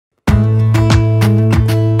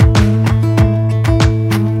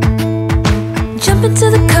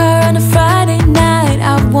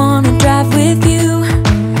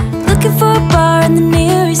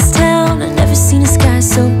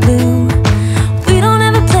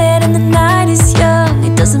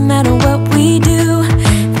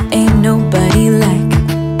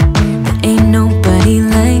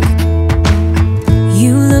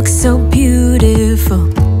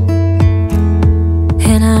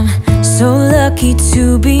I'm so lucky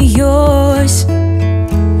to be yours.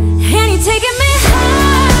 And you're taking me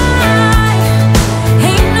high.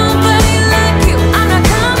 Ain't nobody like you. I'm not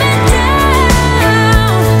coming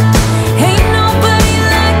down. Ain't nobody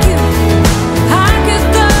like you. I could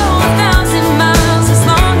go 1,000 miles as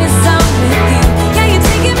long as I'm with you. Yeah, you're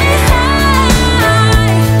taking me high.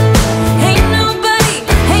 Ain't nobody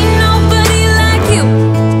like you.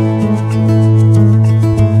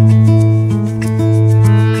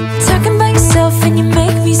 Talking by yourself and you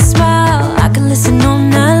make me smile. I can listen all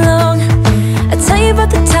night long. I tell you about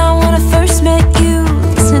the time when I first met you,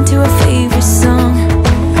 listening to our favorite song.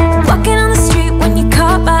 Walking on the street when you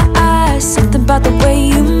caught my eyes, something about the way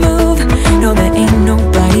you move. No, there ain't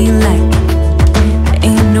nobody like, there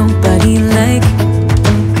ain't nobody like.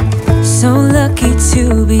 So lucky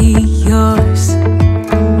to be yours.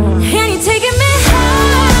 And you're taking me high.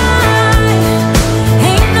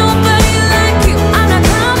 Ain't nobody like you. I'm not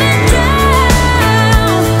coming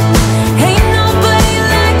down. Ain't nobody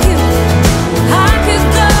like you. I could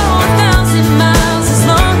go 1,000 miles as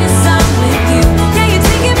long as I'm with you. Yeah, you're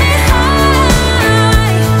taking me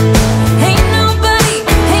high. Ain't nobody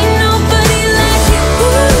like you. Ain't nobody like you.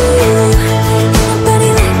 Ain't nobody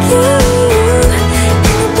like you.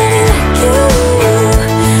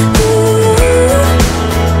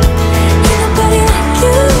 Ain't nobody like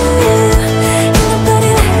you. Ain't nobody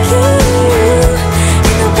like you.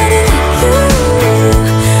 Ain't nobody like you.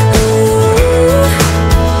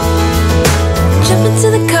 Jump into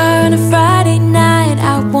the car on a Friday night.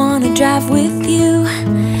 I wanna drive with you.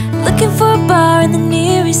 Looking for a bar in the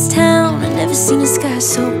nearest town. I've never seen a sky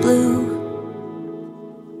so blue.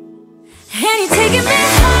 And you're taking me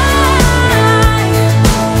high.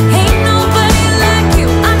 Ain't nobody like you.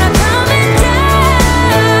 I'm not coming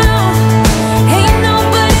down. Ain't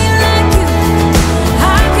nobody like you.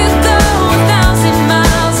 I could go 1,000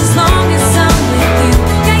 miles as long as I'm with you.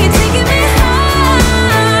 Yeah, you're taking me high.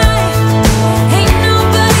 Ain't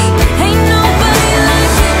nobody like you. Ain't nobody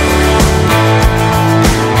like you.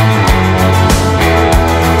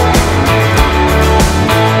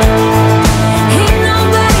 Ain't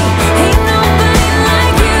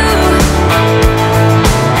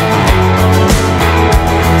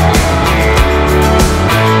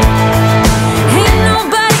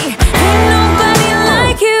nobody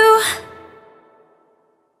like you.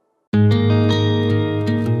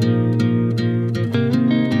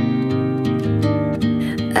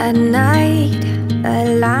 At night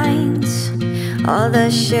aligns all the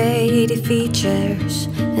shady features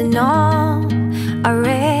and all our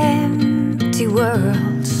empty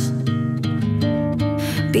worlds.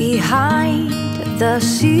 Behind the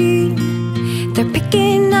scene, they're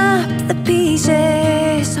picking up the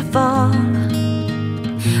pieces of all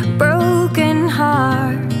broken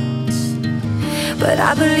hearts. But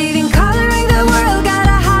I believe in coloring the world,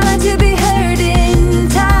 gotta holler to be heard in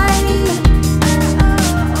time.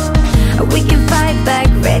 We can fight back,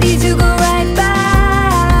 ready to go right by.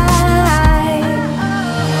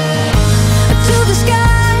 To the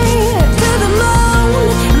sky, to the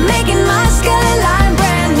moon, making my skyline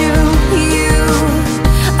brand new. You,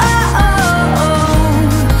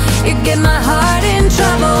 you get my heart in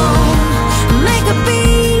trouble. Make a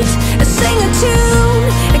beat, sing a tune,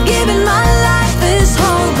 giving my life this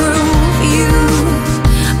whole groove. You,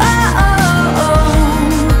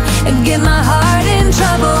 get my heart in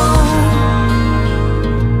trouble.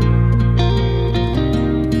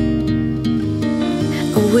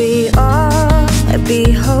 We all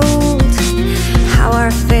behold how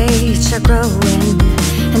our fates are growing,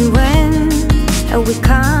 and when we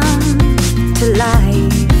come to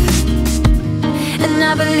life. And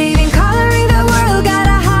I believe in coloring the world,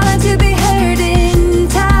 gotta holler to be heard in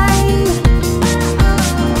time.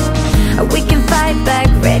 We can fight back,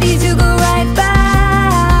 ready to go right by.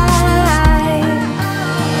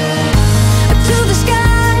 To the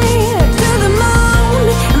sky, to the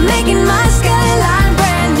moon, making my skyline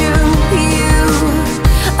brand new. You,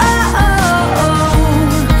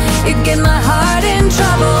 you get my heart in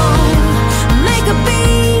trouble. Make a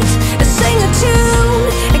beat, sing a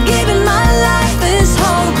tune, giving my life this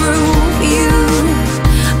whole groove.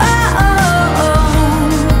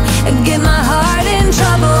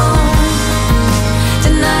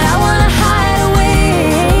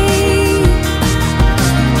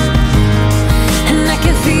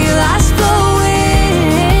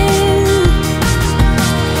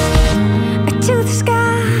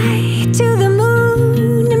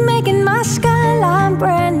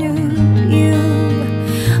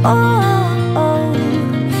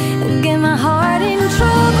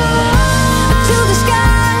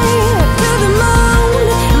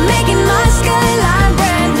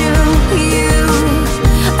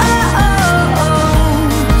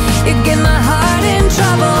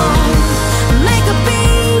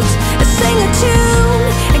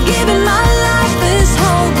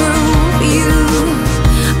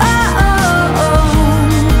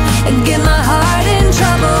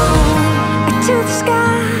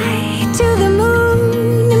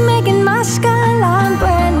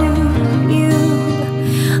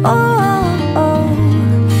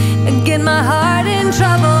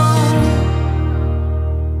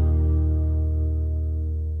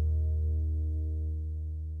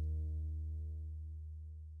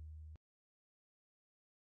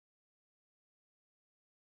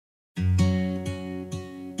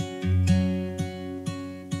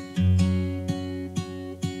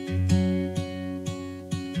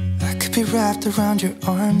 could be wrapped around your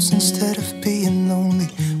arms instead of being lonely.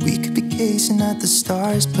 We could be gazing at the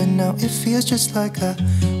stars, but now it feels just like I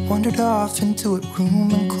wandered off into a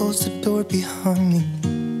room and closed the door behind me.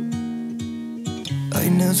 I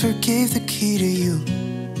never gave the key to you,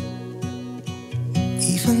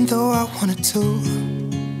 even though I wanted to.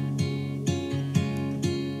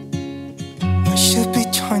 I should be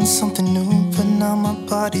trying something new, but now my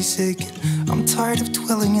body's aching. I'm tired of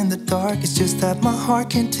dwelling in the dark, it's just that my heart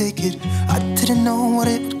can't take it. I didn't know what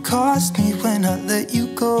it would cost me when I let you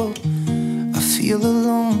go. I feel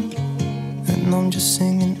alone, and I'm just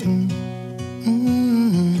singing,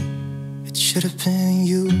 It should have been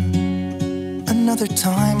you. Another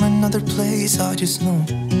time, another place, I just know.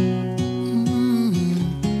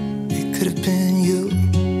 It could have been you.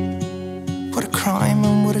 What a crime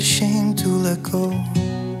and what a shame to let go.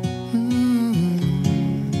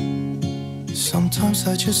 Sometimes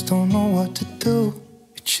I just don't know what to do.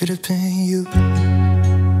 It should have been you.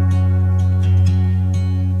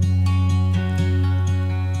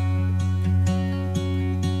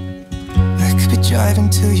 I could be driving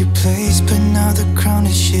to your place, but now the ground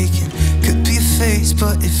is shaking. Could be a phase,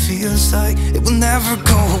 but it feels like it will never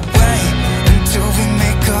go away until we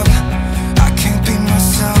make up. I can't be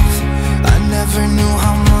myself. I never knew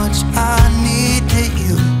how much I needed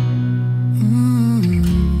you.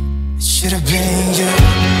 Should have been you.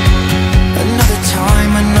 Another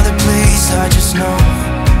time, another place, I just know.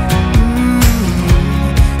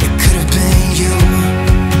 It could have been you.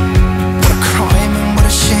 What a crime and what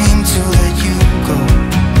a shame to let you go.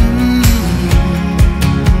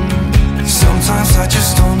 Sometimes I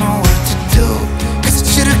just don't know what to do, 'cause it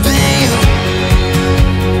should have been you.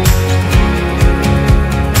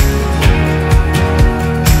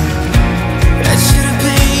 It should have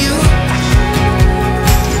been you.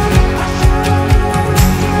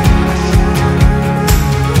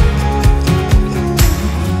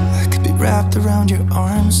 Wrapped around your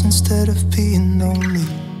arms instead of being lonely.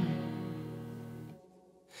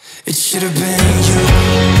 It should have been you.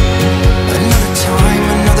 Another time,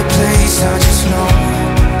 another place, I just know.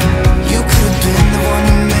 You could have been the one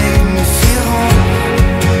who made me feel home.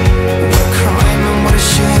 What a crime and what a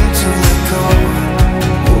shame to let go.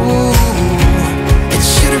 Ooh, it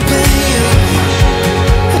should have been you.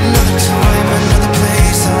 Another time, another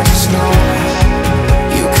place, I just know.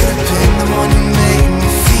 You could have been the one who made me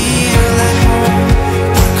feel at home.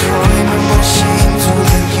 What a crime and what a shame to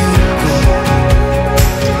let you go.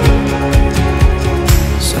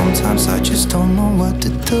 Sometimes I just don't know what to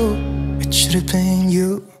do. It should have been you.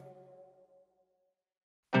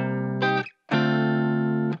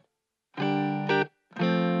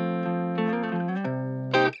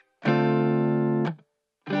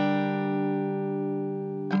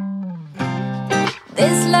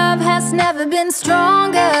 This love has never been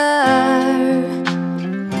stronger.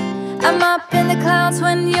 I'm up in the clouds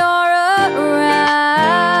when you're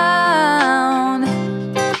around,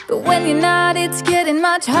 but when you're not, it's getting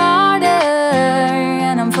much harder.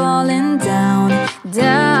 And I'm falling down,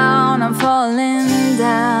 down, I'm falling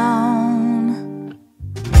down.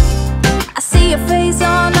 I see your face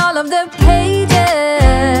on all of the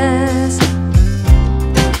pages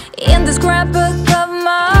in the scrapbook of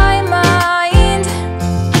my mind.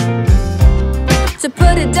 To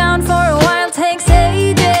put it down for a while takes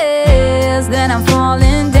ages. Then I'm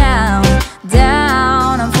falling down,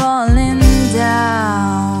 down, I'm falling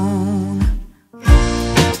down.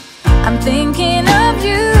 I'm thinking of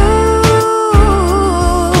you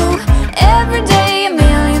every day, a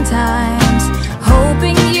million times,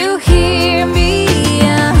 hoping you hear me.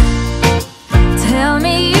 Tell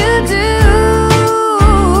me you do.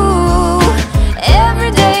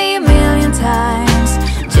 Every day, a million times,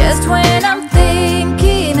 just when I'm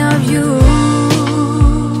thinking of you.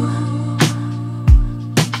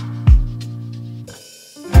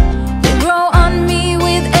 You grow on me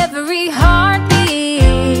with every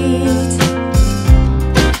heartbeat.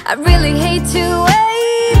 I really hate to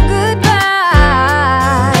wave goodbye.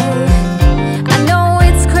 I know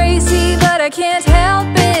it's crazy, but I can't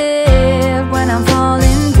help it. When I'm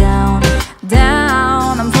falling down,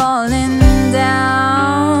 down, I'm falling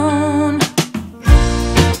down.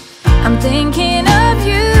 I'm thinking of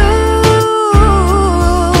you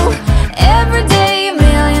every day, a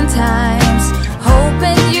million times,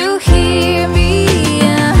 hoping you hear me.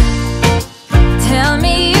 Tell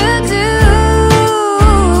me you do.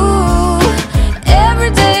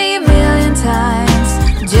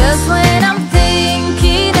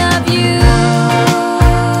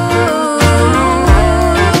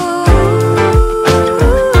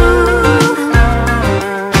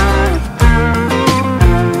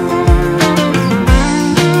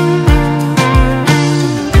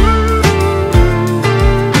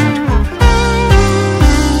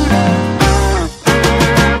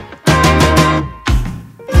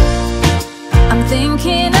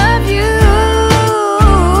 thinking of you.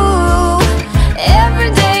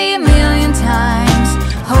 Every day, a million times,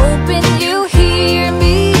 hoping you hear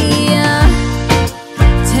me.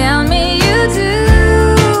 Tell me you do.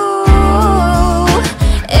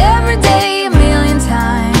 Every day, a million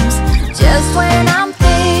times, just when I'm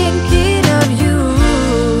thinking of you.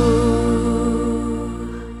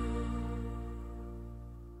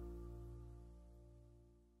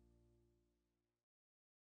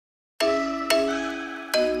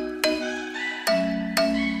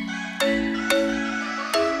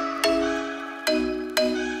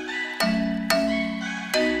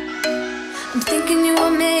 I'm thinking you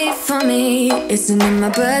were made for me. Isn't it my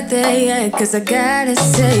birthday yet? Cause I gotta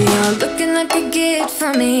say, you're looking like a gift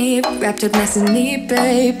for me, wrapped up nice and neat,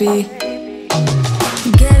 baby.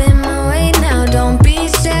 Get in my way now, don't be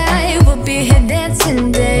shy. We'll be here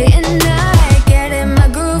dancing day and night. Get in my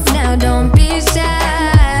groove now, don't be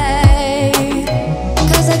shy.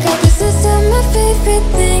 Cause I got this list of my favorite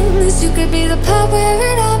things. You could be the part where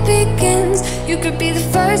it all begins. You could be the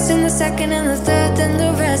first and the second and the third and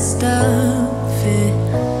the rest of it.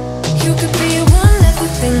 You could be one of the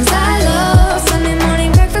things I love. Sunday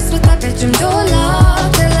morning breakfast with my bedroom door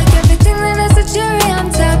locked. I like everything that has a cherry on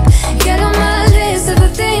top. Get on my list of the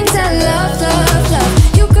things I love, love, love.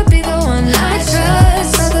 You could be the one I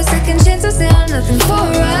trust. All the second chances, they are nothing for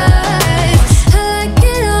us. I like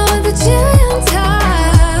it all with the cherry on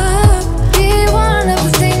top. Be one of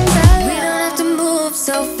the things I love. We don't have to move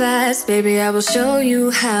so fast, baby, I will show you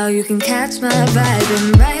how. You can catch my vibe.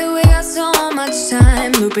 And right here we got so much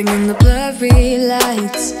time, looping in the blurry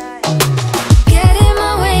lights. Get in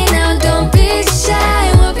my way now, don't be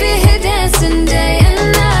shy. We'll be here dancing day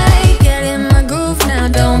and night. Get in my groove now,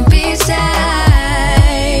 don't be shy.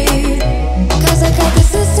 Cause I got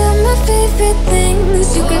this list of my favorite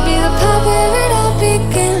things. You could be the part where it all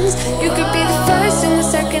begins. You could be the first and the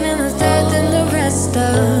second and the third and the rest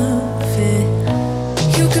of it.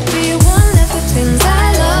 You could be one of the things I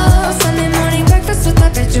love. Sunday morning breakfast with my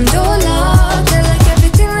bedroom door locked. I like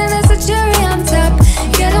everything that has a cherry on top.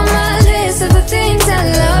 Get on my list of the things I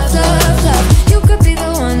love, love, love. You could be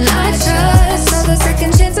the one I trust. All the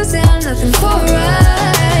second chances, they are nothing for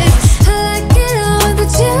us. I like it all with the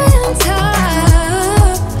cherry on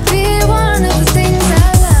top. Be one of the things I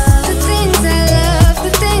love. The things I love,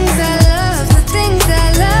 the things I love, the things I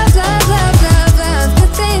love, love, love, love, love. The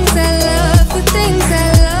things I love, the things I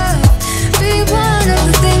love. Be one of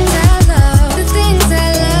the things I love. The things I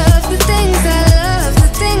love, the things I love, the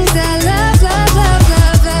things I love, love, love,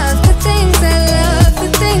 love, love. The things I love, the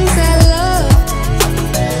things I love.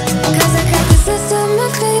 Cause I got this list of my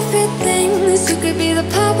favorite things. You could be the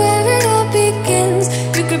part where it all begins.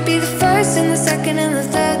 You could be the first and the second and the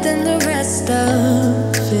third and the rest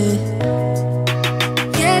of it.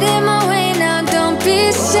 Get in my way now, don't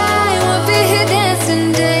be shy. We'll be here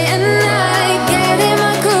dancing day and night. Get in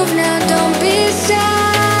my groove now, don't be shy.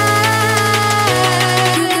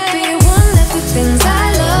 You could be one of the things I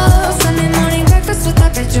love. Sunday morning breakfast with my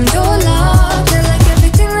bedroom door locked. I like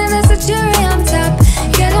everything that has a cherry on top.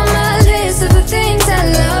 Get on my list of the things I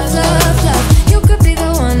love, love, love. You could be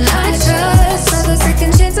the one I trust. All the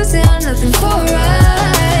second chances, they are nothing for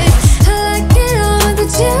us. I like it all with the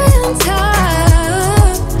cherry on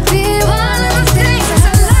top. Be one of the things I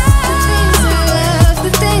love. The things I love,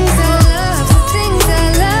 the things I love, the things I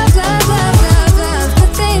love, love, love, love, love. The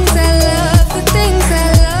things I love, the things I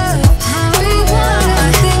love. Be one of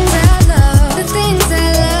the things I love. The things I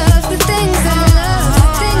love, the things I love, the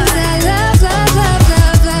things I love, love, love,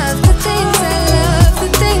 love, love. The things I love, the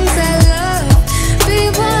things I love. Be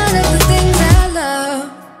one of the things I love.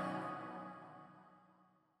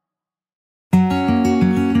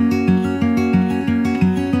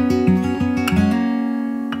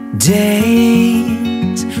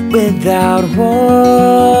 Days without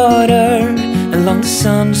water along the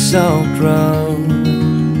sun-soaked road.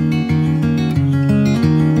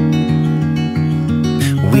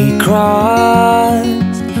 We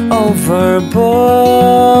crossed over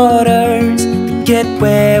borders to get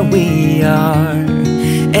where we are,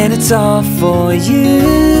 and it's all for you.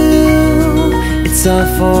 It's all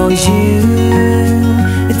for you.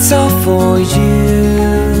 It's all for you.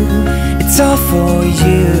 It's all for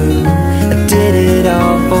you. I did it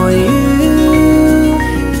all for you.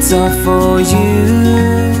 It's all for you.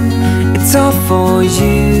 It's all for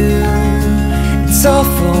you. It's all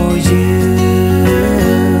for you.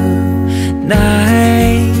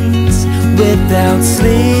 Nights without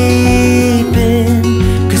sleeping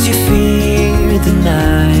 'cause you fear the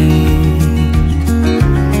night,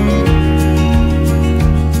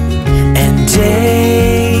 and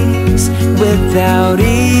days without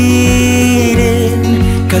eating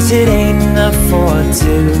 'cause it ain't enough for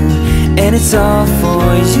two, and it's all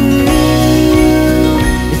for you.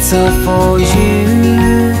 It's all for you.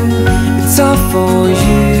 It's all for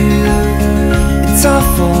you. It's all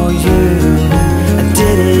for you. I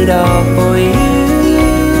did it all for you.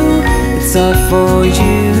 It's all for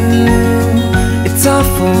you. It's all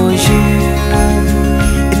for you.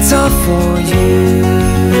 It's all for you.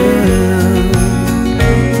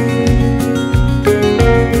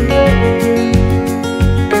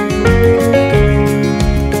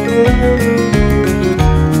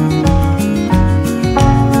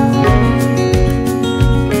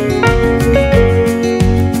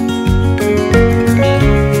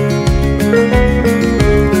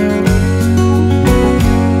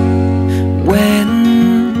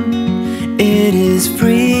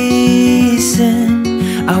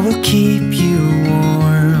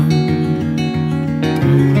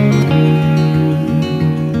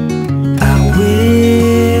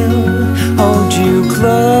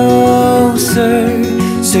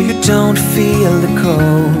 So you don't feel the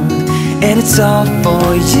cold, and it's all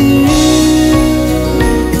for you.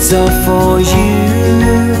 It's all for you.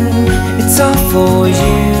 It's all for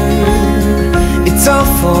you. It's all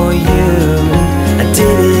for you. I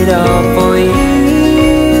did it all for you.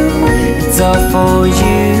 It's all for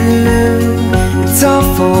you. It's all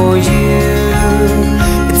for you.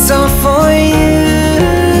 It's all for you.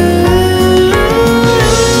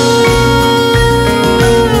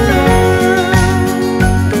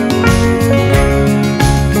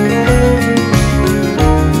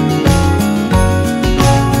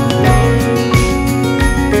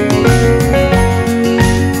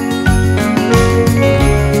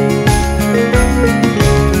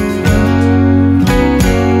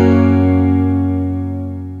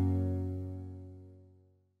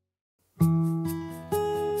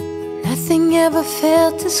 Never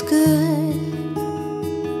felt as good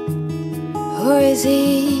or as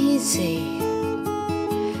easy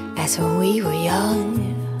as when we were young.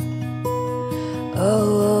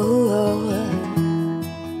 Oh,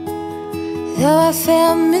 though I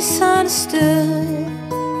felt misunderstood,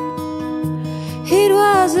 it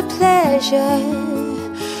was a pleasure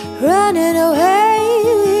running away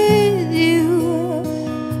with you.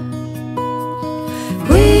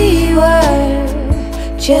 We were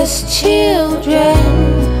just children,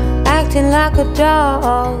 acting like a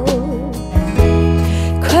doll,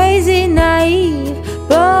 crazy, naive,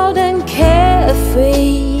 bold and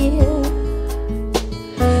carefree.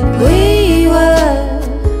 We were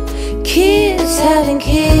kids having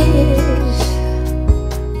kids,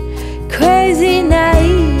 crazy,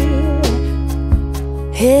 naive.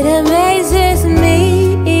 It amazes me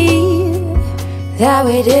that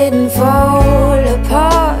we didn't fall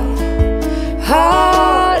apart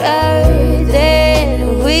harder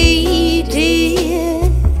than we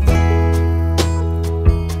did.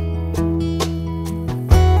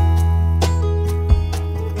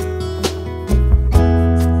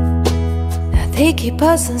 Now they keep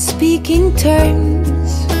us on speaking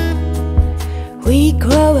terms. We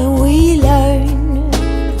grow and we learn.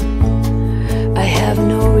 I have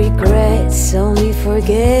no regrets, only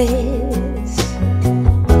forgets.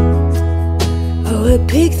 Oh, a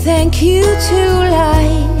big thank you to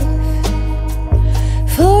life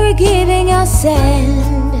for giving us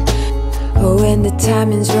sand. Oh, when the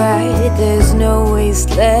timing's right, there's no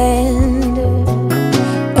wasteland.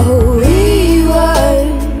 Oh, we were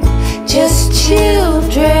just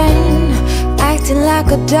children, acting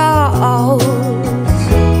like adults,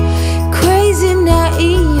 crazy,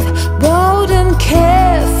 naive, bold and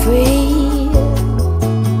carefree.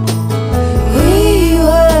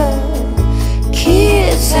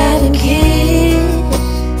 Having kids,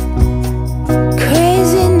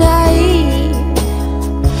 crazy, naive.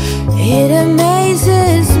 It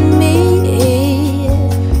amazes me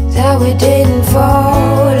that we didn't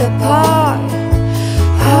fall apart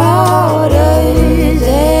harder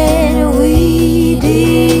than we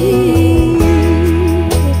did.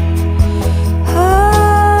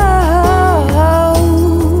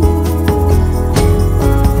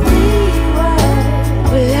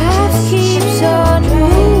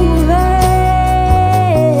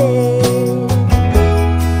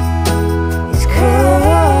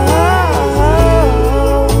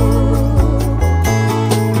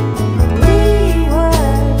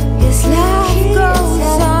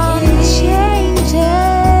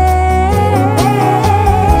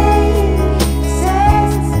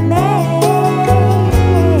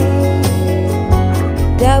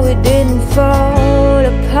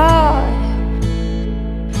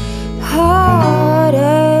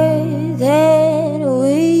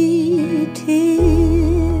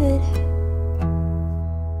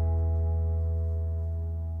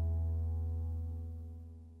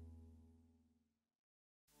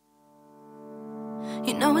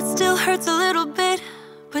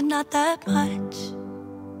 not that much.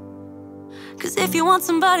 'Cause if you want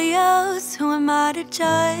somebody else, who am I to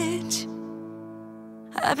judge?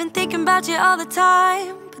 I've been thinking about you all the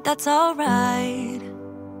time, but that's alright.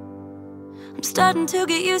 I'm starting to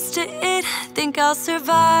get used to it, think I'll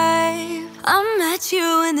survive. I met you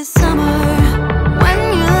in the summer, when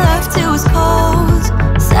you left it was cold.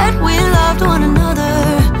 Said we loved one another,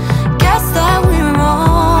 guess that we were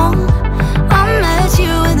wrong. I met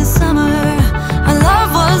you in the summer, our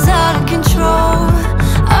love was out of control.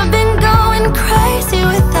 I've been going crazy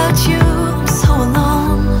without you, I'm so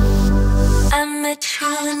alone. I met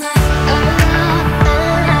you in the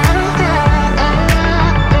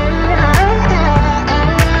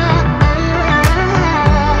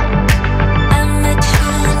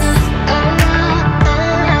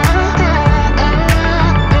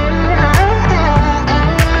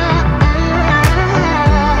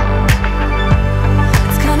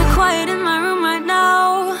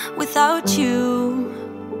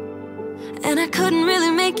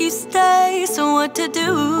so what to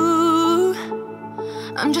do?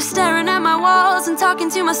 I'm just staring at my walls and talking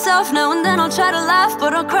to myself. Now and then I'll try to laugh,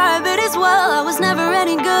 but I'll cry a bit as well. I was never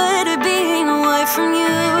any good at being away from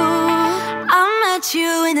you. I met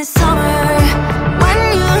you in the summer, when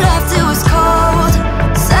you left it was cold.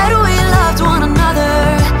 Said we loved one another,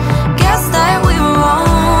 guess that we were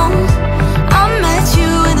wrong. I met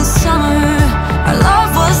you in the summer, our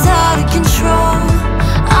love was out of control.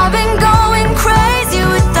 I've been going crazy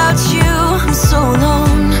without you, I'm so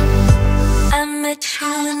alone. I met you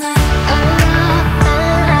in the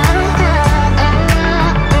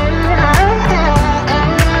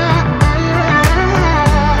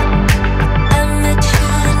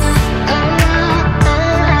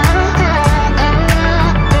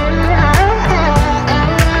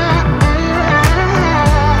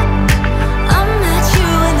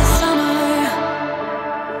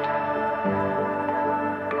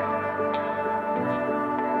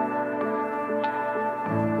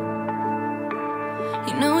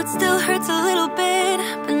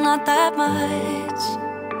that much.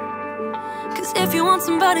 'Cause if you want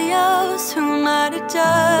somebody else, who am I to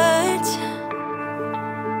judge?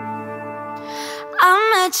 I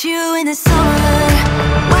met you in the summer,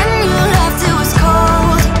 when you left it was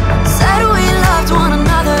cold. Said we loved one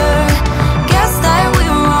another, guess that we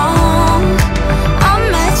were wrong. I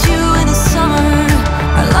met you in the summer,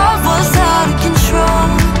 our love was out of control.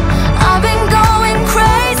 I've been going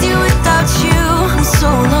crazy without you, I'm so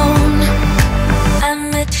alone. I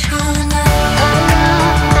met you in the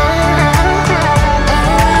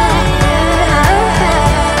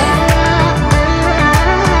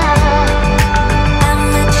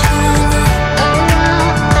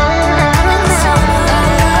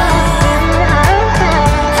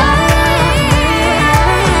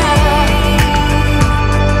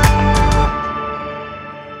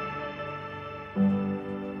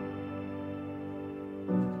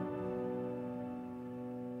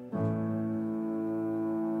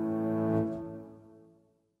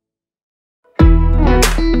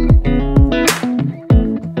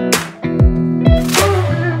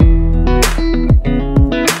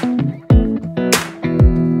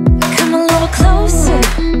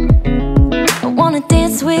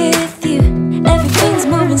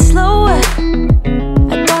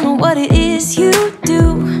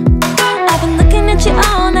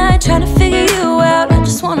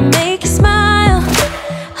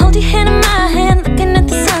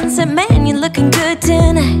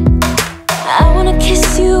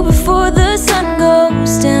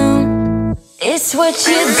what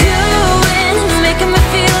you're doing, making me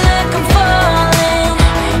feel like I'm falling.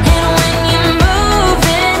 And when you're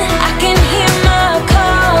moving, I can hear my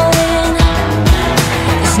calling.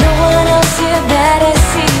 There's no one else here that I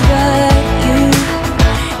see but you.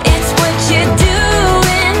 It's what you're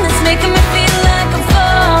doing that's making me feel like I'm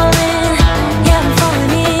falling. Yeah, I'm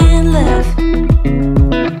falling in love.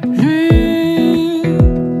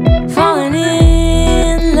 Falling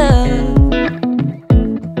in love.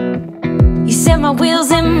 You set my wheels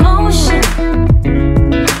in motion,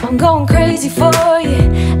 I'm going crazy for you.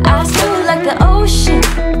 Eyes blue like the ocean,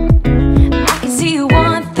 I can see you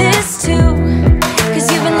want this too. 'Cause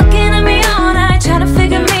you've been looking at me all night, trying to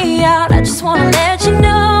figure me out. I just wanna let you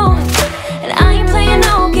know, and I ain't playing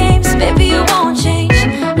no games, baby, you won't change.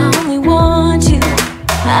 I only want you.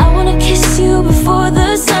 I wanna kiss you before the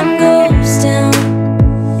sun goes down.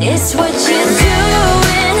 It's what you're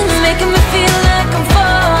doing, making me feel like I'm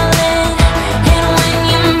falling. And when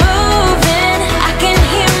you're moving, I can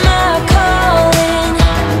hear my calling.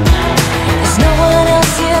 There's no one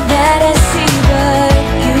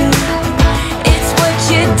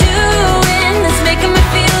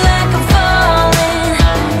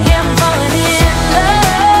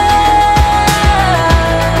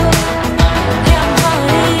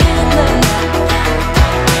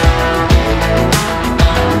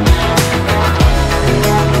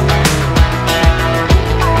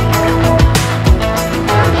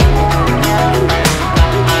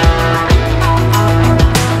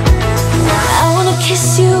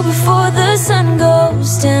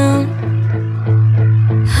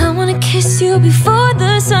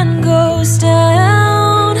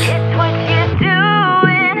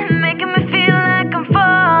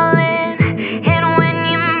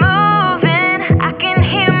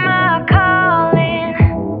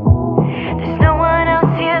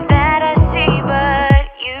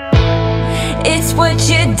what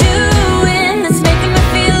you're doing that's making me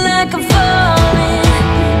feel like I'm falling.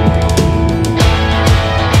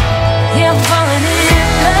 Yeah, I'm falling in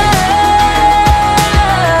love.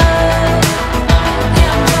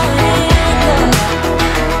 Yeah, I'm falling in love.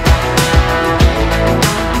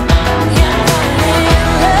 Yeah, I'm falling in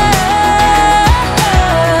love. Yeah,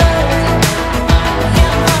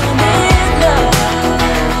 I'm falling in love.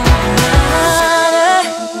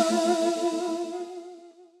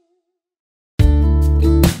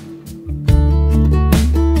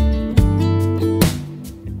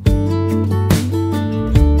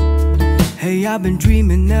 Hey, I've been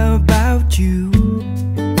dreaming about you.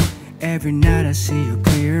 Every night I see you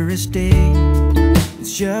clear as day.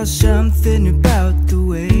 It's just something about the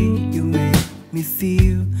way you make me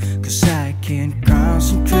feel. 'Cause I can't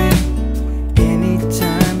concentrate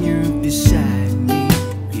anytime you're beside me.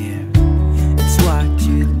 Yeah, it's what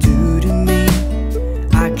you do to me.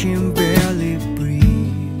 I can barely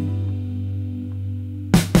breathe.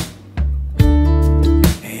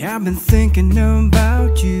 Hey, I've been thinking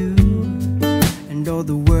about you and all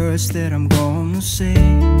the words that I'm gonna say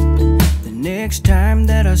the next time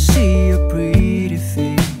that I see your pretty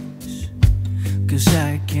face. 'Cause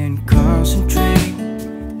I can't concentrate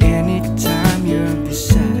anytime you're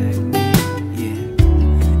beside me. Yeah,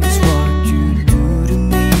 it's what you do to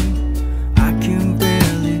me. I can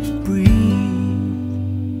barely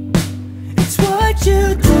breathe. It's what you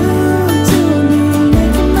do to me,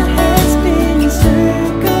 making my head spin in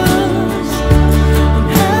circles. And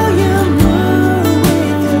how you move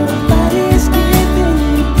with your body's giving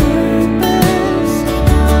me purpose.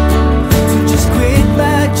 So just quit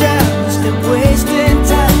my job, stop wasting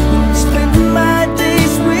time, spending my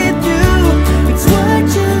days with you. It's what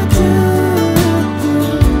you do.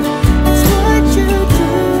 It's what you do.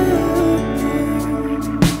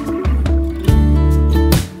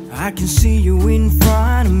 I can see you in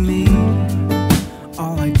front of me.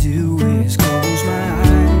 All I do is close my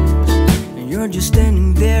eyes, and you're just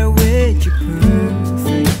standing there with your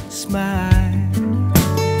perfect smile.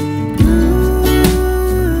 Ooh,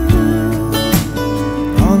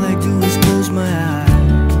 all I do is close my eyes.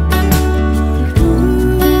 Ooh,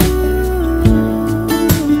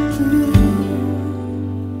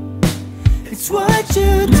 it's what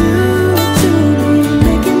you do to me,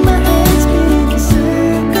 making my head spin in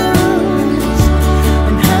circles.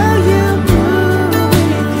 And how you move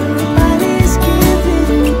with your body's giving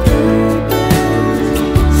me purpose.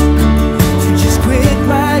 So just quit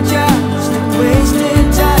my job, stop wasting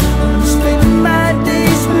time, I'm spending my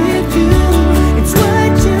days with you. It's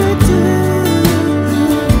what you do.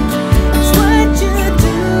 It's what you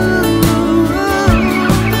do.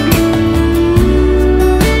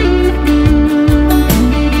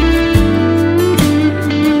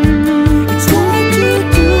 It's what you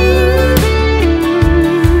do.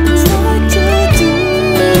 It's what you do.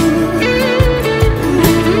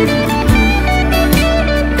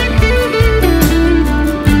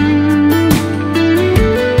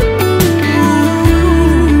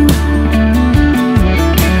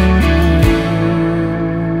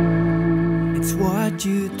 It's what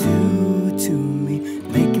you do to me,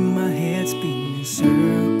 making my head spin in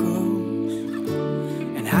circles.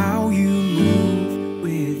 And how you move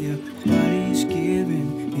with your body's giving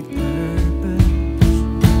me purpose.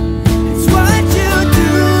 It's what you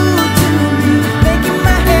do to me, making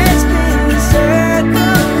my head spin in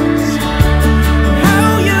circles. And how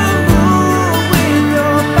you move with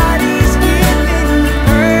your body's giving me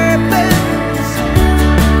purpose.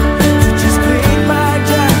 So just quit my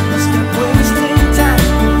job, stop wasting time,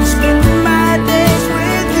 I'm spending my days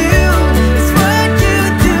with you. It's what you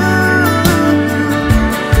do.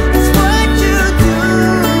 It's what you do.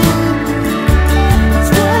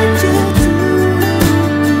 It's what you do.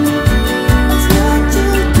 It's what you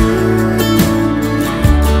do.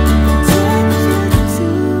 It's what you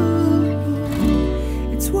do.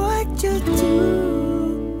 It's what you do.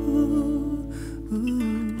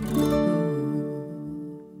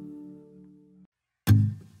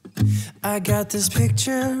 I got this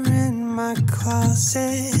picture in my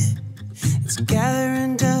closet. It's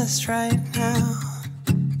gathering dust right now,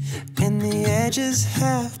 and the edges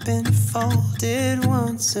have been folded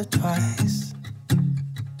once or twice.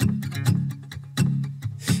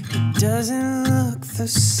 It doesn't look the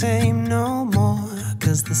same no more,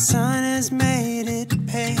 'cause the sun has made it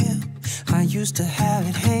pale. I used to have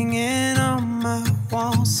it hanging on my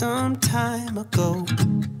wall some time ago.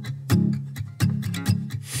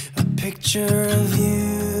 A picture of you.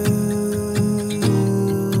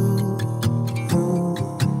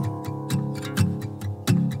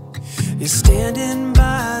 You're standing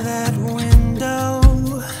by that window,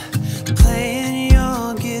 playing your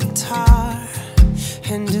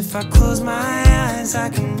If I close my eyes, I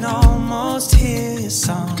can almost hear your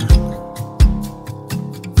song.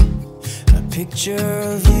 A picture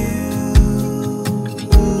of you.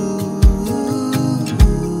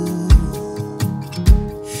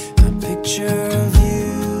 A picture of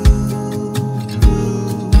you.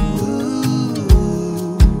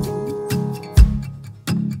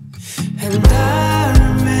 And I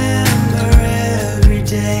remember every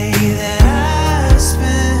day that I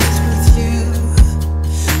spent with you.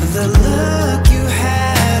 The look you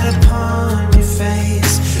had upon your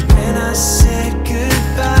face when I said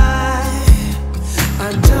goodbye.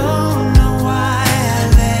 I don't know why I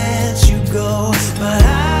let you go, but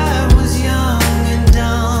I was young and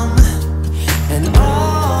dumb. And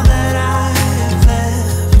all that I have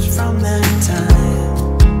left from that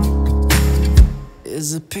time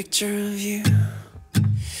is a picture of you.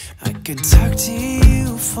 I could talk to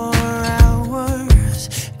you for hours,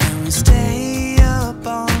 and we'd stay up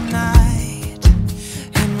all night.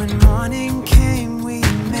 And when morning came, we'd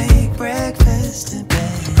make breakfast in bed.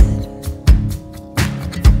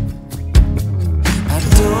 I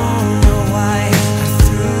don't know why I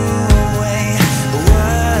threw away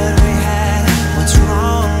what we had. What's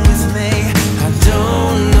wrong with me? I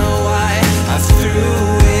don't know why I threw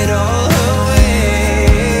it all away.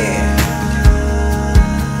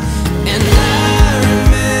 And I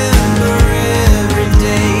remember every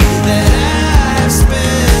day that I've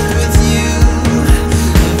spent with you.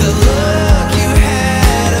 The look you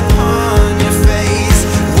had upon your face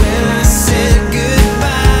when I said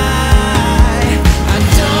goodbye. I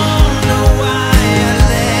don't know why I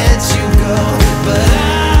let you go, but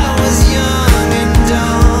I was young and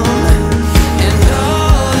dumb. And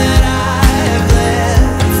all that I have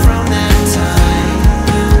left from that time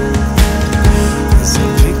is a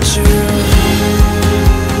picture of you.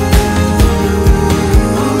 A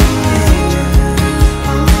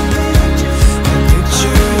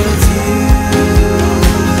picture of you.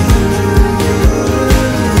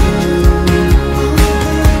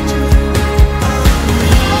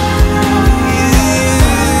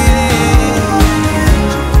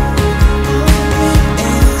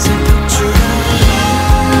 It's a picture of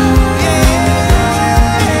you.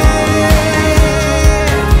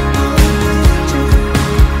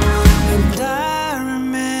 And I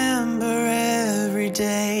remember every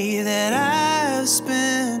day that I've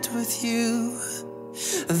spent with you.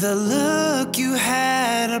 The look you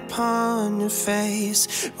had upon your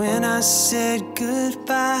face when I said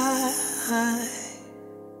goodbye.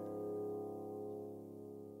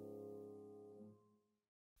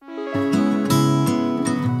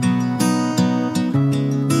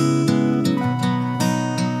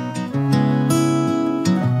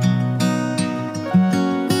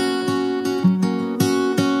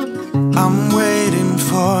 I'm waiting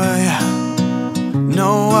for you.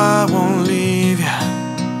 No, I won't leave you.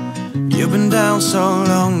 You've been down so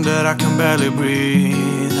long that I can barely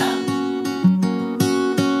breathe.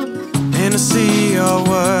 In a sea of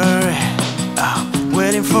worry,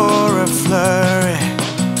 waiting for a flurry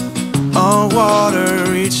of water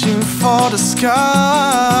reaching for the sky.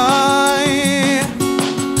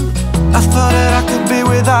 I thought that I could be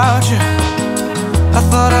without you. I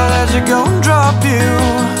thought I'd let you go and drop you.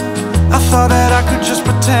 I thought that I could just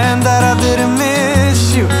pretend that I didn't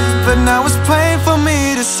miss you. But now it's plain for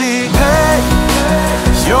me to see. Hey,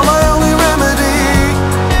 you're my only remedy.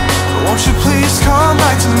 Won't you please come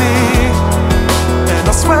back to me? And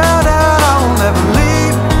I swear that I will never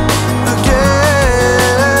leave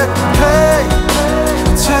again. Hey,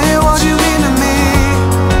 tell you what you mean to me.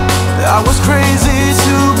 I was crazy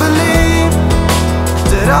to believe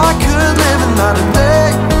that I could live another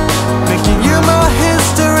day, making you my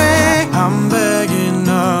history. I'm begging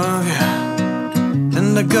of you, and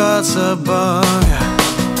the gods above you,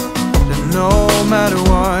 that no matter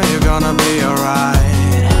what, you're gonna be alright.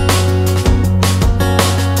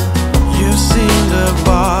 You've seen the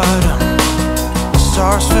bottom, the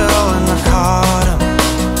stars fell and I caught 'em.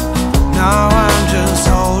 Now I'm just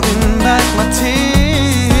holding back my tears.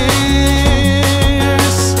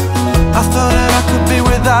 I thought that I could be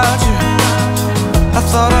without you. I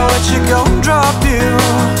thought I'd let you go and drop you.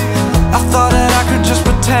 I thought that I could just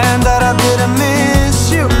pretend that I didn't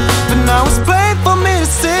miss you. But now it's plain for me to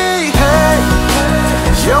see. Hey,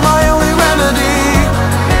 you're my only remedy.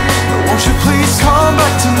 Won't you please come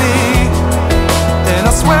back to me? And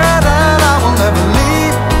I swear that I will never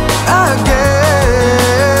leave again.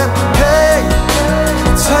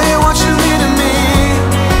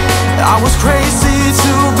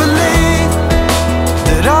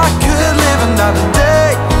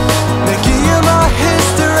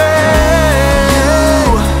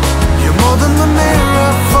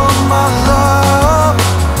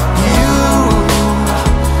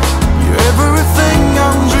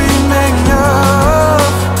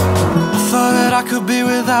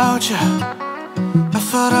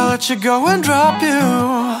 should go and drop you.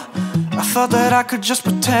 I thought that I could just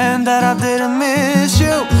pretend that I didn't miss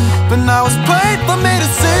you, but now it's plain for me to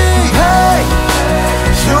see. Hey,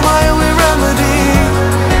 you're my only remedy.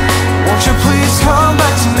 Won't you please come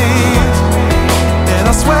back to me? And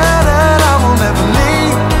I swear that I will never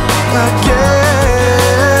leave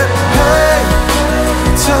again. Hey,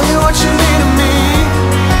 tell me what you need of me.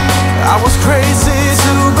 I was crazy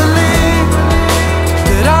to believe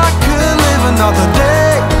that I could live another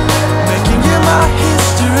day, making you my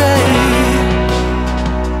history.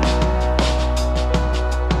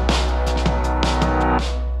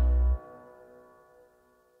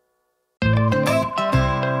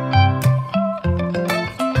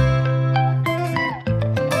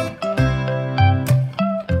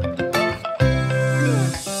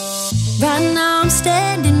 Right now I'm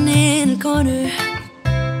standing in the corner.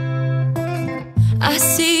 I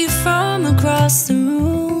see you from across the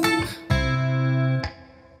room.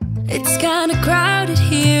 It's kinda crowded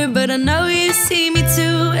here, but I know you see me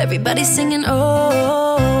too. Everybody's singing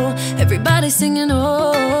oh, everybody's singing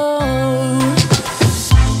oh.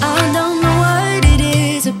 I don't know what it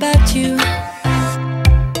is about you.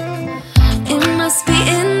 It must be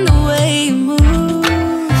in the way you move.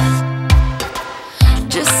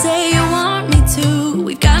 Just say you want me to.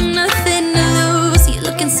 We've got nothing to lose. You're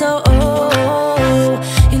looking so old.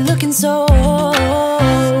 You're looking so old.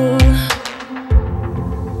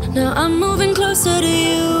 Now I'm moving closer to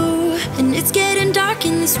you, and it's getting dark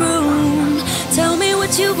in this room. Tell me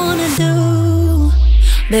what you wanna do.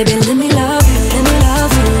 Baby, let me love you, let me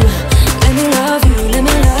love you. Let me love you, let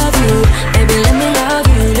me love you. Baby, let me love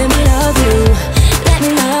you, let me love you. Let me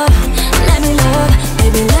love,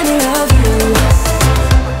 baby, let me love you.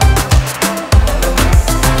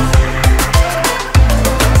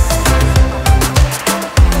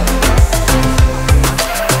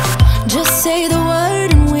 Just say the word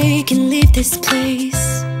and we can leave this place.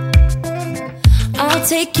 I'll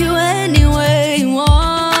take you anywhere you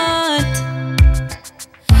want.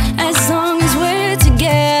 As long as we're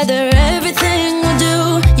together, everything we'll do.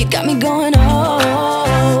 You got me going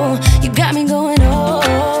oh, you got me going oh.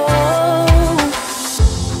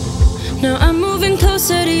 Now I'm moving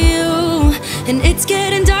closer to you, and it's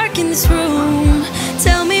getting dark in this room.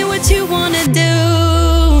 Tell me what you wanna do.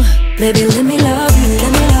 Baby, let me love you,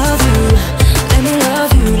 let me love you. Let me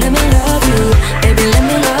love you, let me love you. Baby, let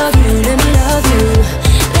me love you, let me love you.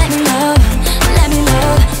 Let me love,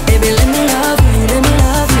 baby, let me love you, let me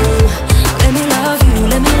love you. Let me love you,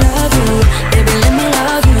 let me love you. Baby, let me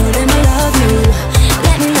love you, let me love you.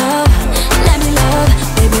 Let me love,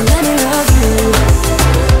 baby, let me love you.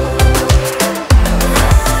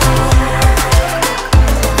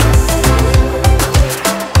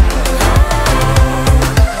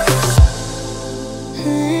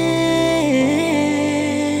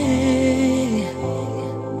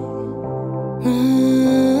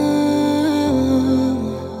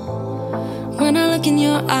 When I look in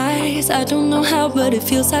your eyes, I don't know how, but it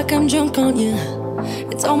feels like I'm drunk on you.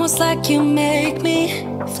 It's almost like you make me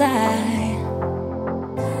fly.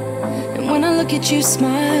 And when I look at you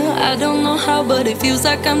smile, I don't know how, but it feels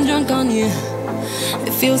like I'm drunk on you.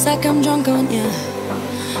 It feels like I'm drunk on you.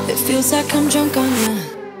 It feels like I'm drunk on you.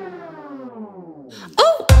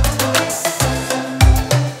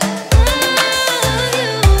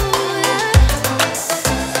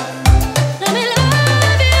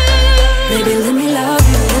 Baby, let me love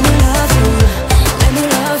you, let me love you. Let me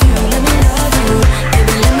love you, let me love you.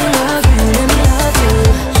 Baby, let me love you, let me love you.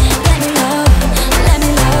 Let me love, let me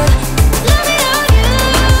love, let me love you.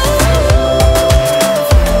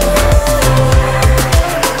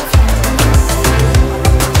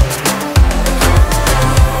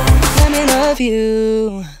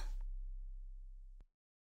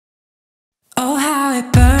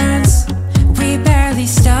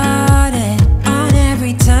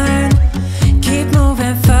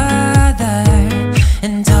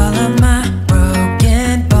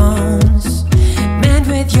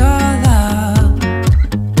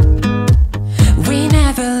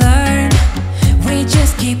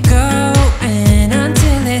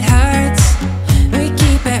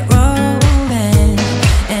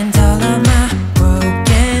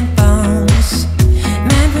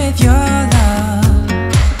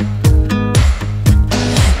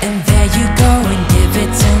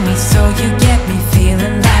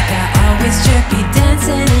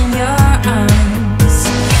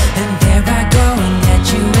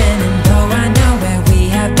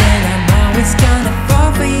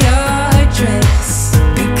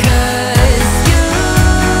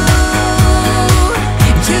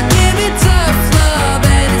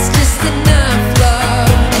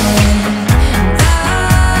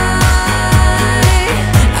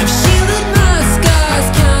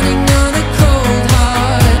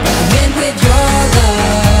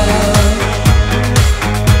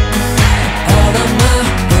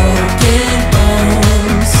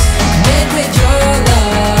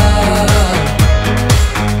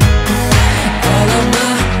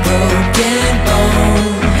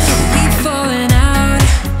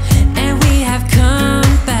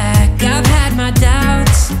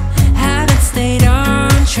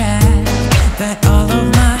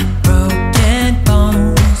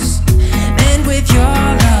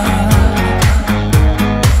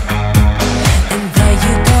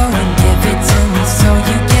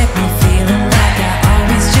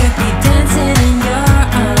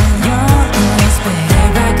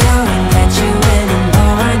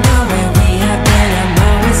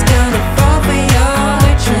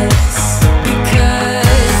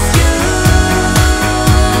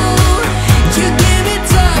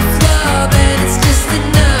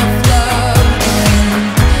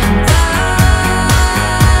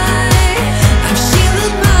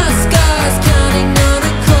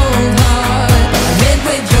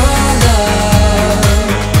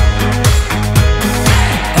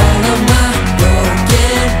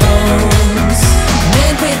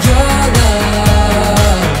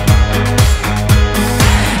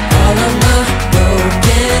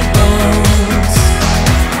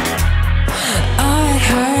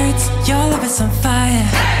 your love is on fire.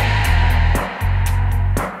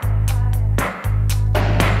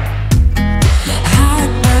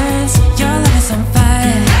 Heart burns, your love is on fire.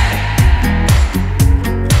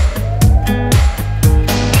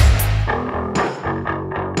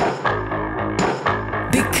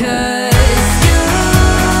 Because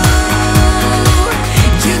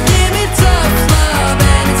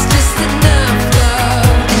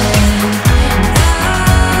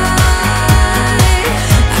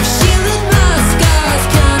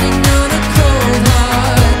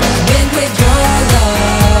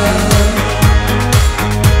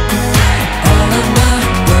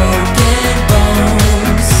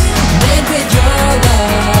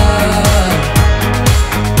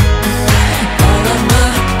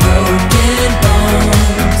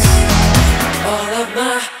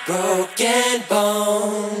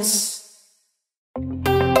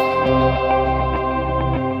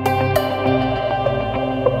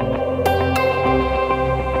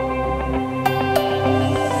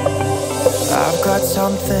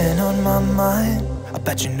something on my mind. I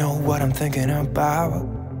bet you know what I'm thinking about.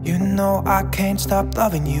 You know I can't stop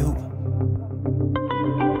loving you.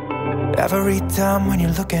 Every time when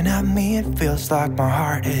you're looking at me, it feels like my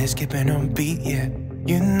heart is skipping a beat, yeah.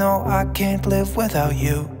 You know I can't live without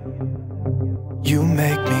you. You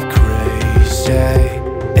make me crazy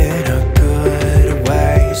in a good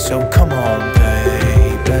way. So come on,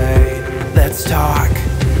 baby, let's talk.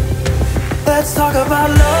 Let's talk about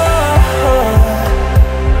love,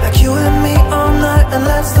 like you and me all night. And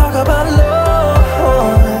let's talk about love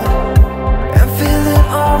and feeling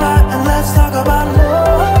alright. And let's talk about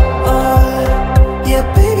love. Yeah,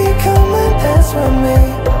 baby, come and dance with me.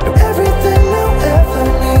 You're everything I'll ever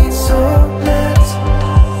need. So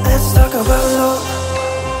let's talk about love.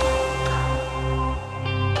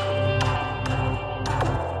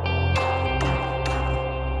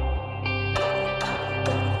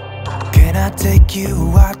 Can I take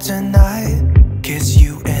you out tonight? Kiss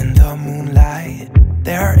you in the moonlight.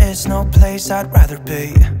 There is no place I'd rather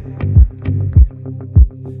be.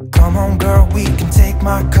 Come on, girl, we can take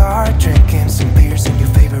my car, drinking some beers in your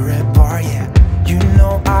favorite bar, yeah. You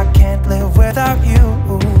know I can't live without you.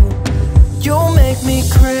 You make me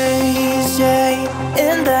crazy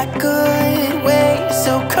in that good way.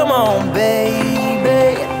 So come on,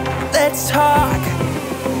 baby, let's talk.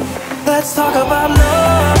 Let's talk about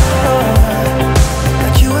love,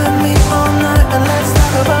 like you and me all night. And let's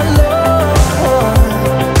talk about love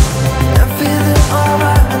and feeling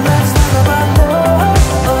alright. And let's talk about love.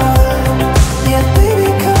 Yeah, baby,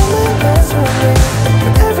 come and dance with me.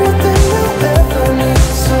 You're everything I'll ever need.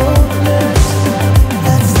 So let's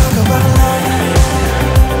talk about love.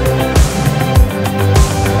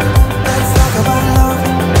 Let's talk about love.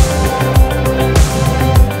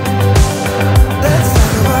 Let's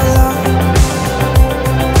talk about love.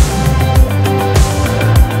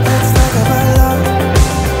 Let's talk about love.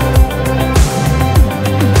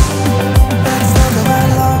 Let's talk about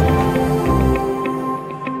love.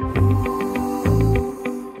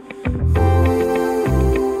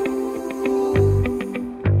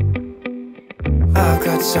 I've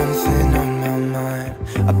got something on my mind.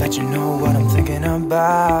 I bet you know what I'm thinking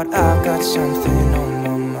about. I've got something on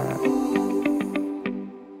my mind.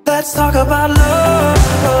 Let's talk about love,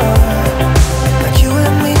 like you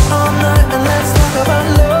and me all night. And let's talk about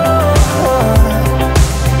love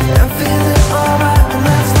and feeling alright. And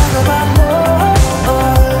let's talk about love.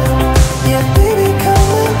 Yeah, baby,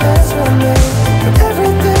 come and dance with me. You're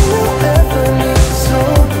everything I'll ever need. So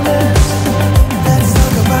let's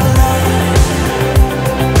talk about love.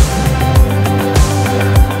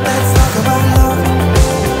 Let's talk about love.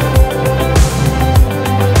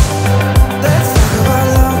 Let's talk about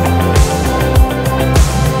love.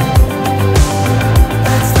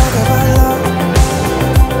 Let's talk about love.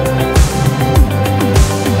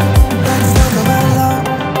 Let's talk about love.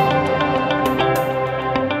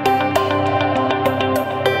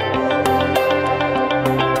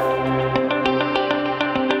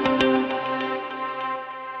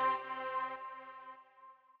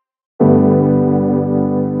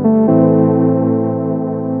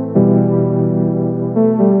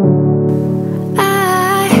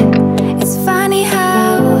 It's funny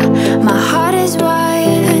how my heart is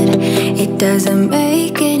wired. It doesn't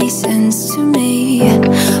make any sense to me.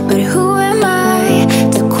 But who am I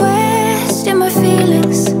to question my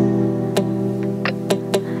feelings?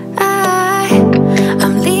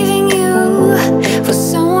 I'm leaving you for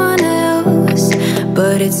someone else,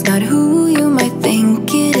 but it's not who you might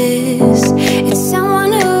think it is. It's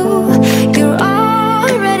someone who you're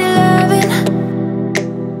already loving.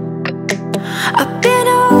 I've been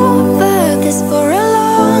over this for a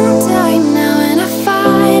long time.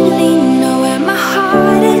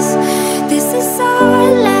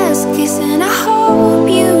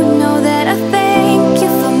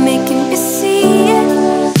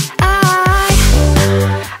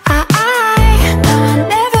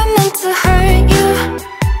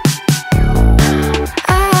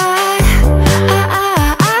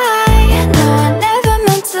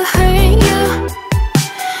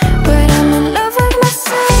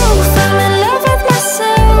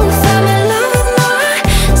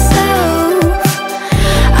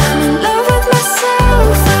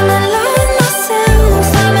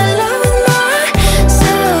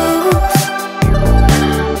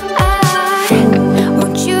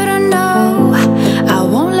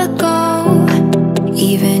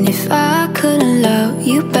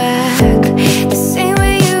 you back the same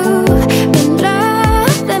way you've been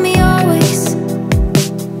loving me always.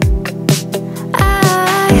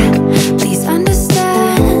 Please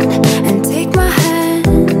understand and take my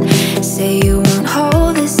hand. Say you won't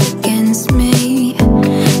hold this against me,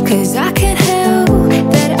 'cause I can't help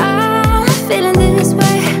that I'm feeling this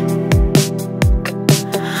way.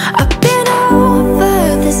 I've been over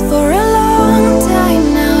this for a long time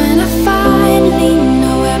now, and I finally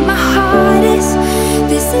know where my heart is.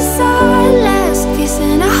 This is our last kiss,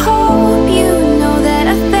 and I hope you know that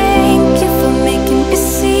I thank you for making me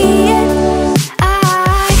see it.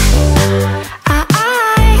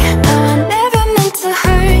 No, I never meant to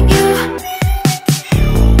hurt you.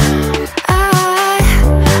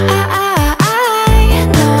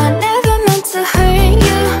 No, I never meant to hurt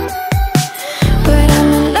you. But I'm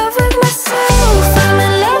in love with myself. I'm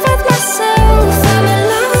in love with myself. I'm in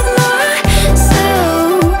love with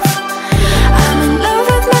myself. I'm in love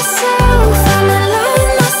with myself. I'm in love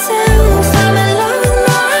with myself. I'm in love with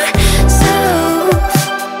myself.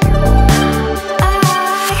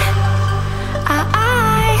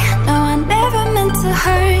 No, I never meant to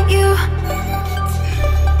hurt you.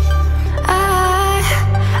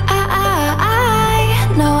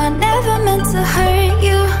 No, I never meant to hurt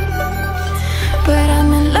you. But I'm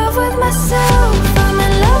in love with myself. I'm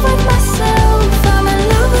in love with myself. I'm in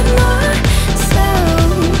love with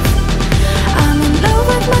myself. I'm in love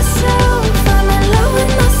with myself. I'm in love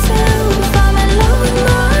with myself. I'm in love with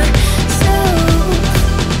myself.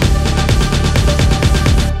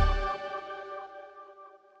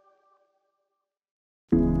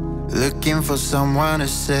 Looking for someone to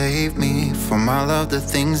save me from all of the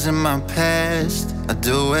things in my past. I'd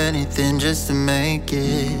do anything just to make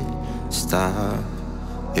it stop,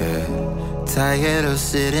 yeah. Tired of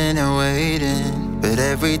sitting and waiting, but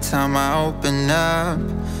every time I open up,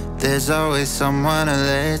 there's always someone who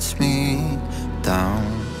lets me down.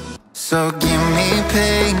 So give me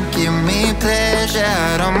pain, give me pleasure,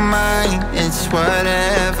 I don't mind. It's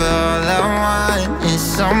whatever, all I want is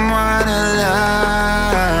someone to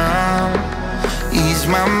love. Ease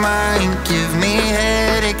my mind, give me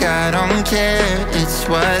headache, I don't care. It's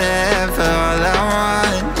whatever, all I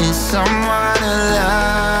want is someone to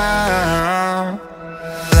love.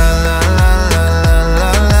 La la la la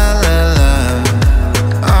la la la la.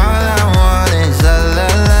 All I want is la la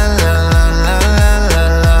la la la la la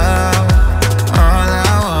la. All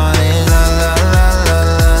I want is la la la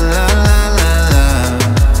la la la la la.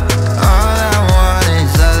 All I want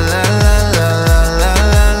is la la la la la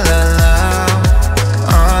la la la.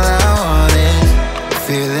 All I want is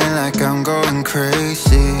feeling like I'm going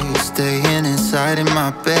crazy, staying inside in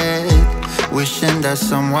my bed, wishing that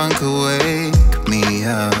someone could wake me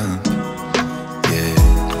up. Yeah,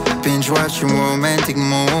 binge watching romantic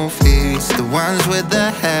movies, the ones with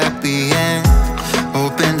the happy end,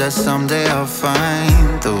 hoping that someday I'll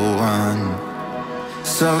find the one.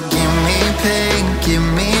 So give me pain, give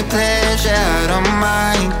me pleasure, I don't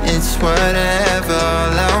mind. It's whatever,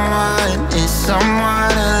 all I want is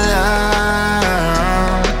someone to love.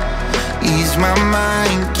 Ease my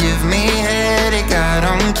mind, give me headache, I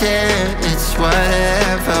don't care. It's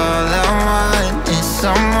whatever, all I want is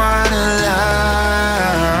someone to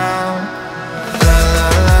love. La la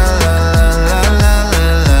la la la la la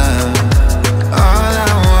la. All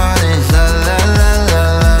I want is la la la la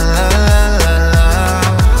la la la la.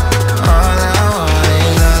 All I want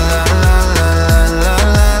is la la la la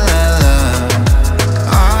la la la.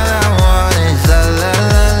 All I want is la la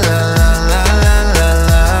la la la la la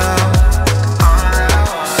la.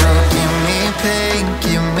 So give me pain,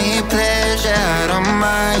 give me pleasure, I don't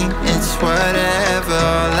mind. It's whatever,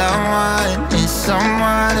 all I want is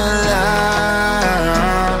someone to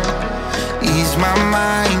love. Ease my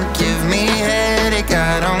mind, give me headache, I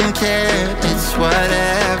don't care. It's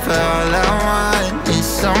whatever, all I want is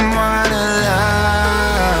someone to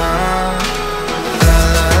love. La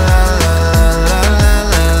la la la la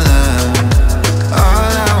la la.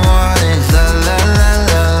 All I want is la la la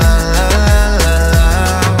la la la la la.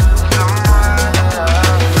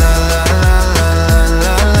 La la la la la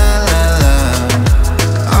la la la.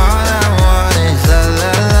 All I want is la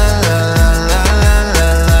la la la la la la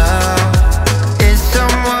la. It's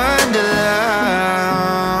someone to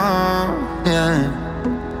love, yeah.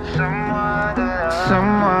 Someone to love.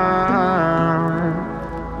 Someone,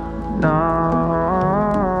 no,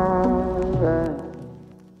 yeah.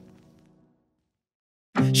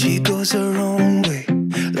 She goes her own way,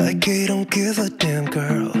 like I don't give a damn,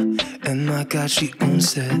 girl. And my God, she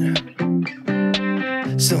owns it.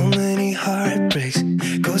 So many heartbreaks,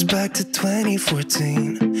 goes back to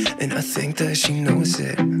 2014, and I think that she knows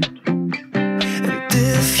it. And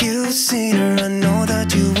if you've seen her, I know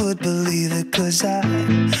that you would believe it. Cause I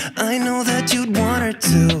know that you'd want her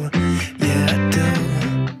to. Yeah, I do.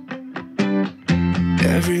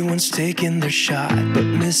 Everyone's taking their shot, but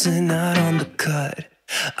missing out on the cut.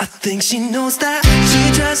 I think she knows that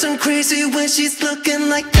she drives them crazy when she's looking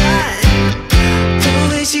like that. The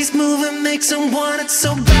way she's moving makes them want it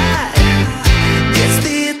so bad. It's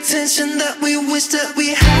the attention that we wish that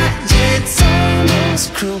we had. Yeah, it's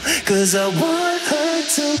almost cruel, cause I want her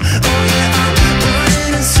to. Oh yeah, I'm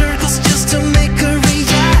running in circles just to make her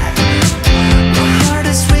react. My heart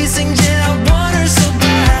is racing, yeah, I want her so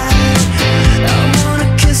bad. I wanna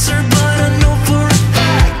kiss her, but I know for a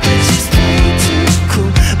fact that she's way too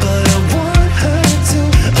cool. But I want her to.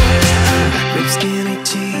 Oh yeah, ripped skinny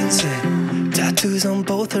jeans and tattoos on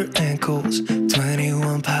both her ankles.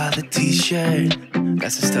 21 Pilot t-shirt,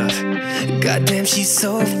 that's the stuff. Goddamn, she's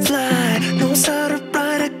so fly, knows how to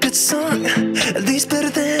write a good song, at least better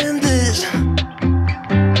than this.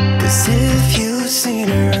 Cause if you've seen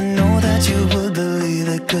her, I know that you would believe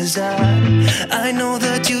it. Cause I know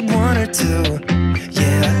that you'd want her to.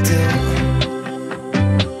 Yeah, I do.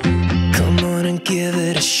 Come on and give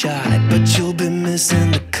it a shot, but you'll be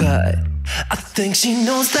missing the cut. I think she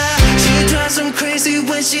knows that she drives them crazy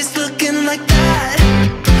when she's looking like that.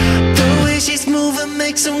 The way she's moving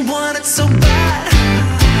makes them want it so bad.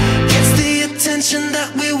 Gets the attention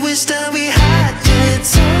that we wish that we had. Yeah,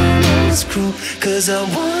 it's almost cruel, cause I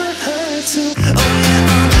want her to. Oh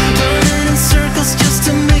yeah, I'm running in circles just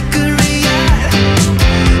to make her react.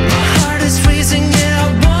 My heart is racing, yeah, I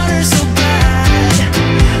want her so bad.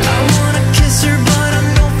 I wanna kiss her, but I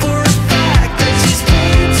know for a fact that she's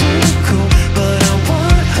way too cool. But I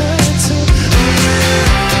want her to. Oh yeah.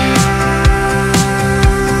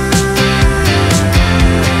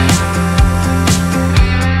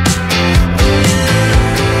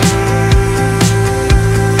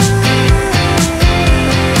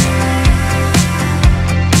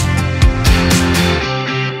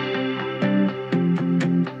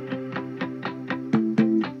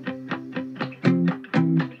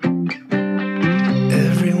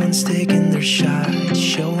 Everyone's taking their shot,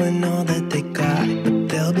 showing all that they got, but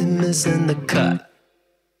they'll be missing the cut.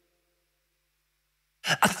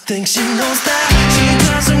 I think she knows that she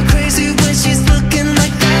drives them crazy when she's looking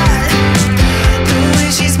like that. The way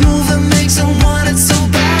she's moving makes them want it so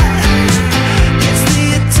bad. Gets the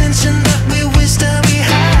attention that we wish that we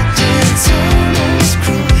had. Yeah, it's almost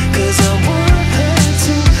cruel, cause I want her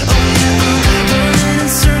to. Oh yeah, I'm running in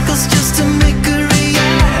circles just to make her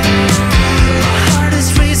react. My heart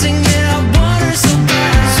is racing, yeah, I want her so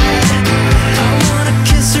bad. I wanna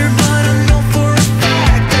kiss her, but I know for a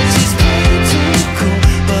fact that she's way too cool.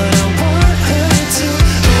 But I want her to.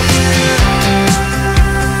 Oh yeah.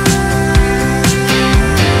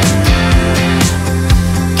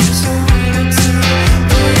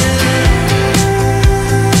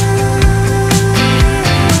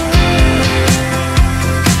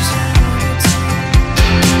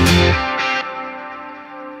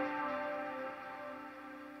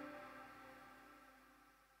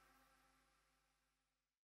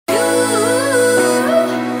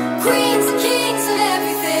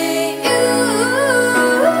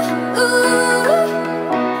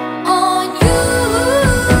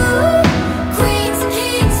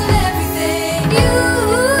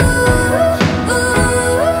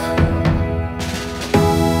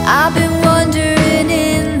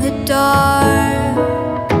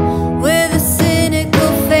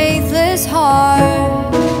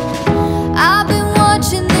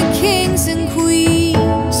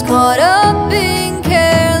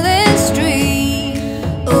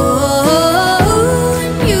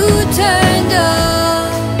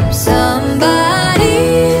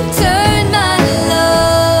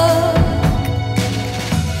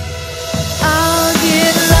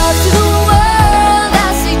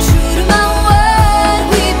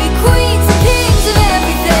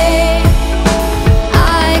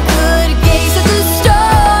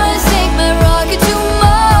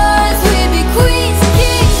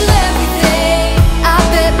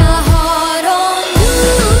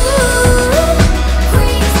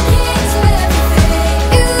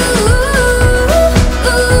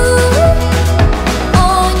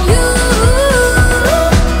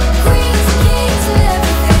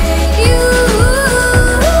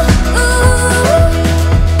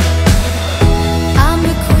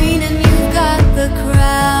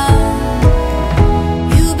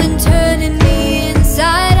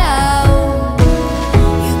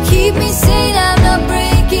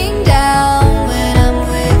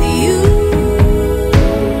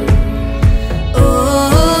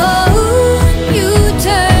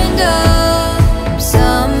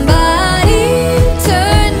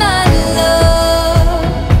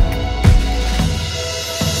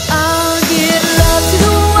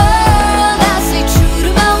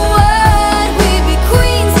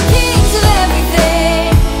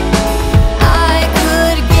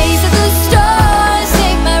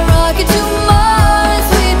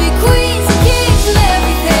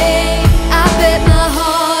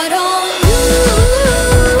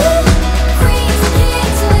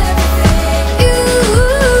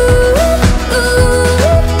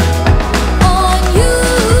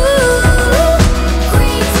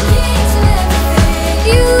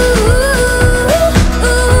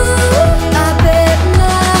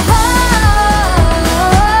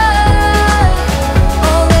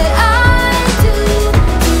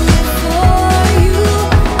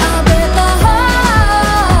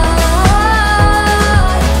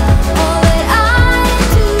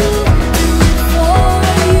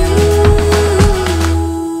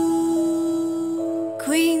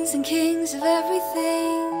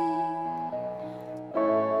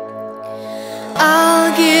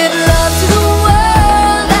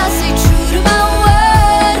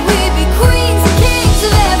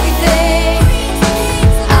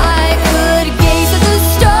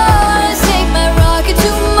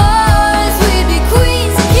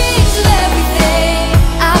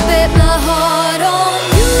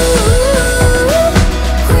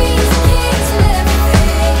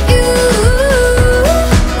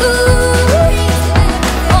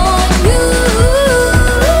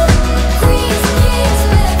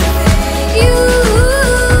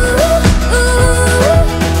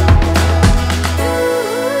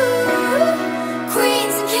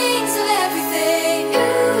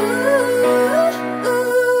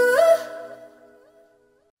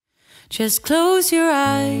 Just close your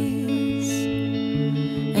eyes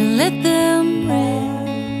and let them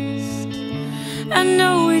rest. I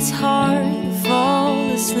know it's hard to fall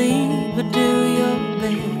asleep, but do your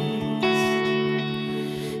best.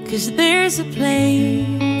 'Cause there's a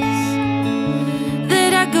place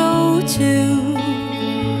that I go to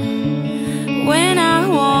when I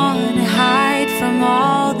wanna hide from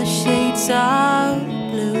all the shades of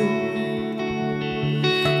blue.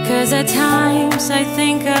 'Cause at times I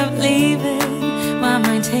think of leaving, my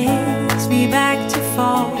mind takes me back to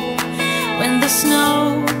fall, when the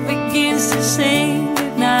snow begins to sing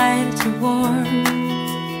goodnight to warm.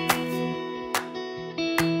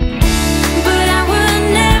 But I will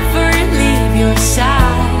never leave your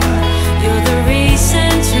side. You're the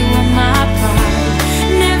reason to all my pride.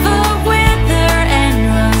 Never wither and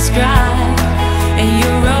runs dry, and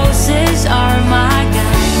your roses are my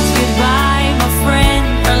guides. Goodbye, my friend,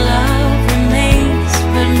 our love remains,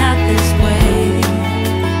 but not this way.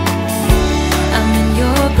 I'm in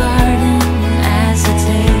your garden as a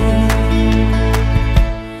day.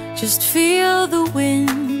 Just feel the wind.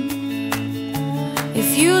 If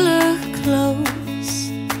you look close,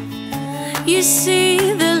 you see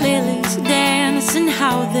the lilies dance and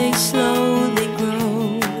how they slowly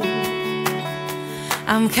grow.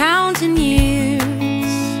 I'm counting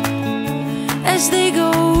years as they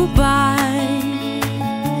go by.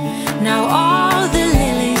 Now all the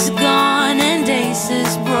lilies gone and days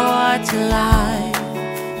is brought to life.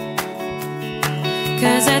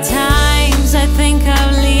 'Cause at times I think of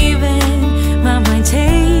leaving, my mind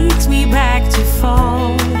takes me back to fall,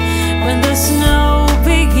 when the snow